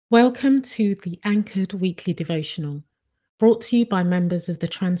Welcome to the Anchored Weekly Devotional, brought to you by members of the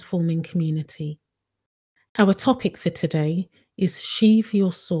Transforming Community. Our topic for today is Sheathe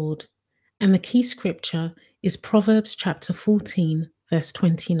Your Sword, and the key scripture is Proverbs chapter 14, verse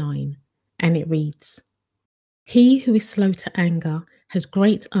 29, and it reads, He who is slow to anger has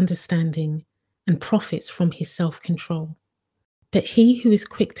great understanding and profits from his self-control, but he who is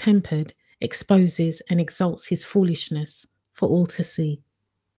quick-tempered exposes and exalts his foolishness for all to see.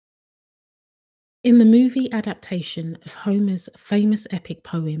 In the movie adaptation of Homer's famous epic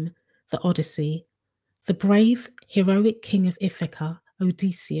poem, The Odyssey, the brave, heroic king of Ithaca,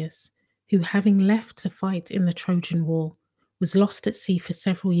 Odysseus, who, having left to fight in the Trojan War, was lost at sea for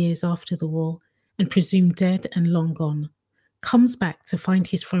several years after the war and presumed dead and long gone, comes back to find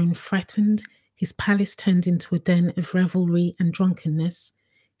his throne threatened, his palace turned into a den of revelry and drunkenness,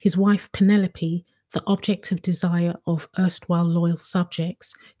 his wife Penelope, the object of desire of erstwhile loyal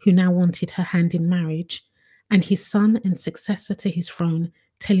subjects who now wanted her hand in marriage, and his son and successor to his throne,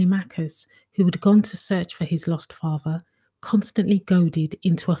 Telemachus, who had gone to search for his lost father, constantly goaded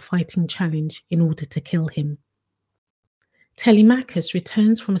into a fighting challenge in order to kill him. Telemachus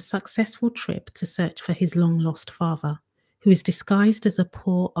returns from a successful trip to search for his long-lost father, who is disguised as a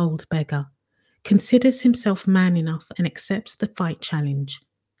poor old beggar, considers himself man enough and accepts the fight challenge.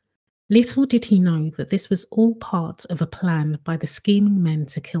 Little did he know that this was all part of a plan by the scheming men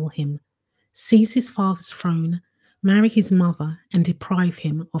to kill him, seize his father's throne, marry his mother, and deprive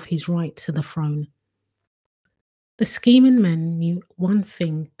him of his right to the throne. The scheming men knew one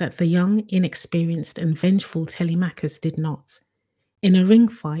thing that the young, inexperienced, and vengeful Telemachus did not. In a ring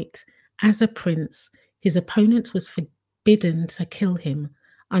fight, as a prince, his opponent was forbidden to kill him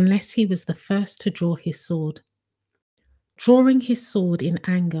unless he was the first to draw his sword. Drawing his sword in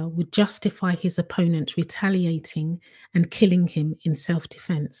anger would justify his opponent retaliating and killing him in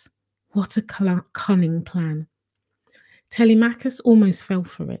self-defense. What a cunning plan. Telemachus almost fell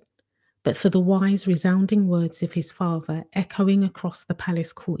for it, but for the wise, resounding words of his father echoing across the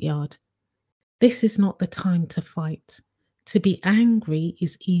palace courtyard. This is not the time to fight. To be angry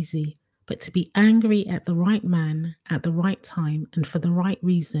is easy, but to be angry at the right man, at the right time, and for the right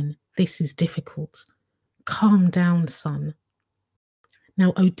reason, this is difficult. Calm down, son.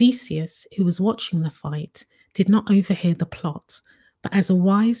 Now, Odysseus, who was watching the fight, did not overhear the plot, but as a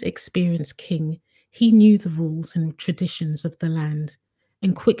wise, experienced king, he knew the rules and traditions of the land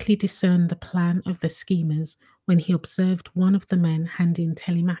and quickly discerned the plan of the schemers when he observed one of the men handing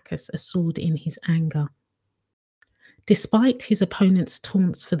Telemachus a sword in his anger. Despite his opponent's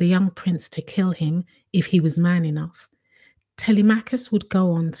taunts for the young prince to kill him if he was man enough, Telemachus would go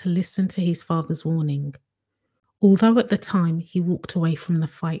on to listen to his father's warning. Although at the time he walked away from the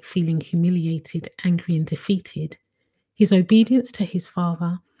fight feeling humiliated, angry, and defeated, his obedience to his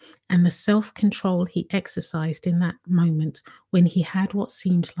father and the self-control he exercised in that moment when he had what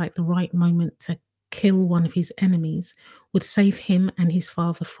seemed like the right moment to kill one of his enemies would save him and his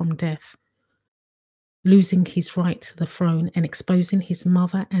father from death, losing his right to the throne and exposing his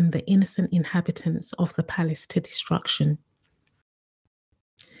mother and the innocent inhabitants of the palace to destruction.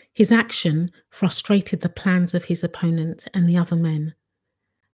 His action frustrated the plans of his opponent and the other men.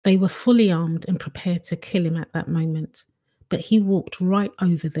 They were fully armed and prepared to kill him at that moment, but he walked right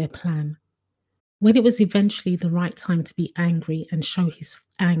over their plan. When it was eventually the right time to be angry and show his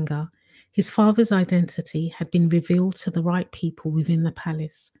anger, his father's identity had been revealed to the right people within the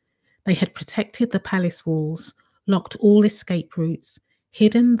palace. They had protected the palace walls, locked all escape routes,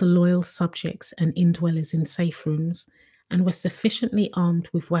 hidden the loyal subjects and indwellers in safe rooms, and were sufficiently armed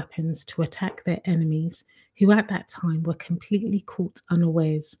with weapons to attack their enemies, who at that time were completely caught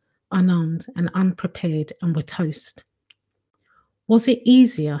unawares, unarmed and unprepared, and were toast. Was it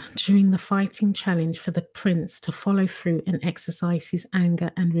easier during the fighting challenge for the prince to follow through and exercise his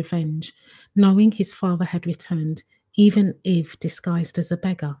anger and revenge, knowing his father had returned, even if disguised as a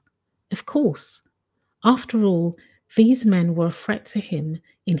beggar? Of course. After all, these men were a threat to him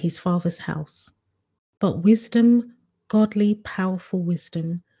in his father's house. But wisdom, godly, powerful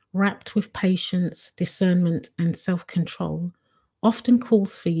wisdom, wrapped with patience, discernment, and self-control, often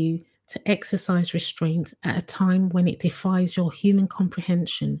calls for you to exercise restraint at a time when it defies your human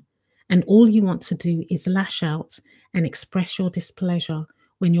comprehension, and all you want to do is lash out and express your displeasure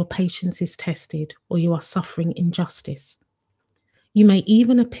when your patience is tested or you are suffering injustice. You may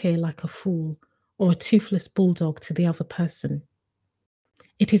even appear like a fool or a toothless bulldog to the other person.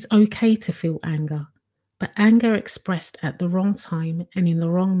 It is okay to feel anger, but anger expressed at the wrong time and in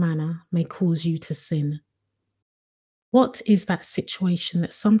the wrong manner may cause you to sin. What is that situation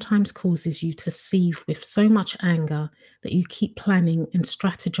that sometimes causes you to seethe with so much anger that you keep planning and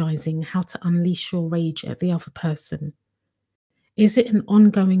strategizing how to unleash your rage at the other person? Is it an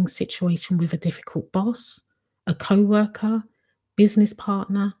ongoing situation with a difficult boss, a co-worker, business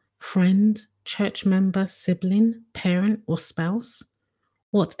partner, friend, church member, sibling, parent, or spouse?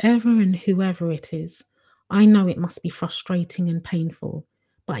 Whatever and whoever it is, I know it must be frustrating and painful,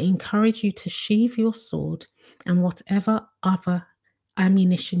 but I encourage you to sheathe your sword and whatever other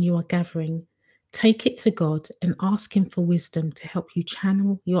ammunition you are gathering, take it to God and ask Him for wisdom to help you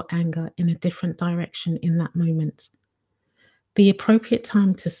channel your anger in a different direction in that moment. The appropriate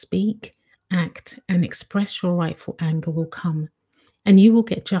time to speak, act, and express your rightful anger will come, and you will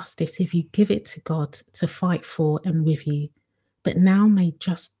get justice if you give it to God to fight for and with you. But now may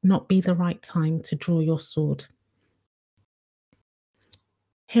just not be the right time to draw your sword.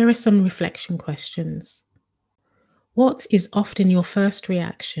 Here are some reflection questions. What is often your first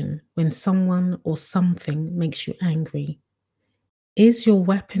reaction when someone or something makes you angry? Is your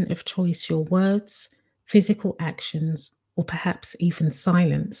weapon of choice your words, physical actions, or perhaps even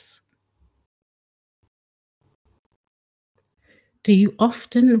silence? Do you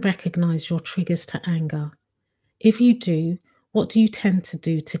often recognize your triggers to anger? If you do, what do you tend to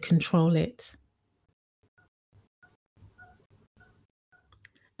do to control it?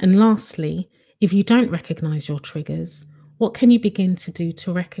 And lastly, if you don't recognize your triggers, what can you begin to do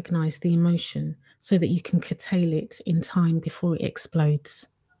to recognize the emotion so that you can curtail it in time before it explodes?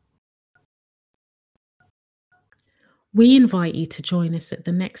 We invite you to join us at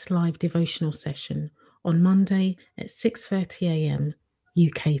the next live devotional session on Monday at 6:30 a.m.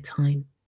 UK time.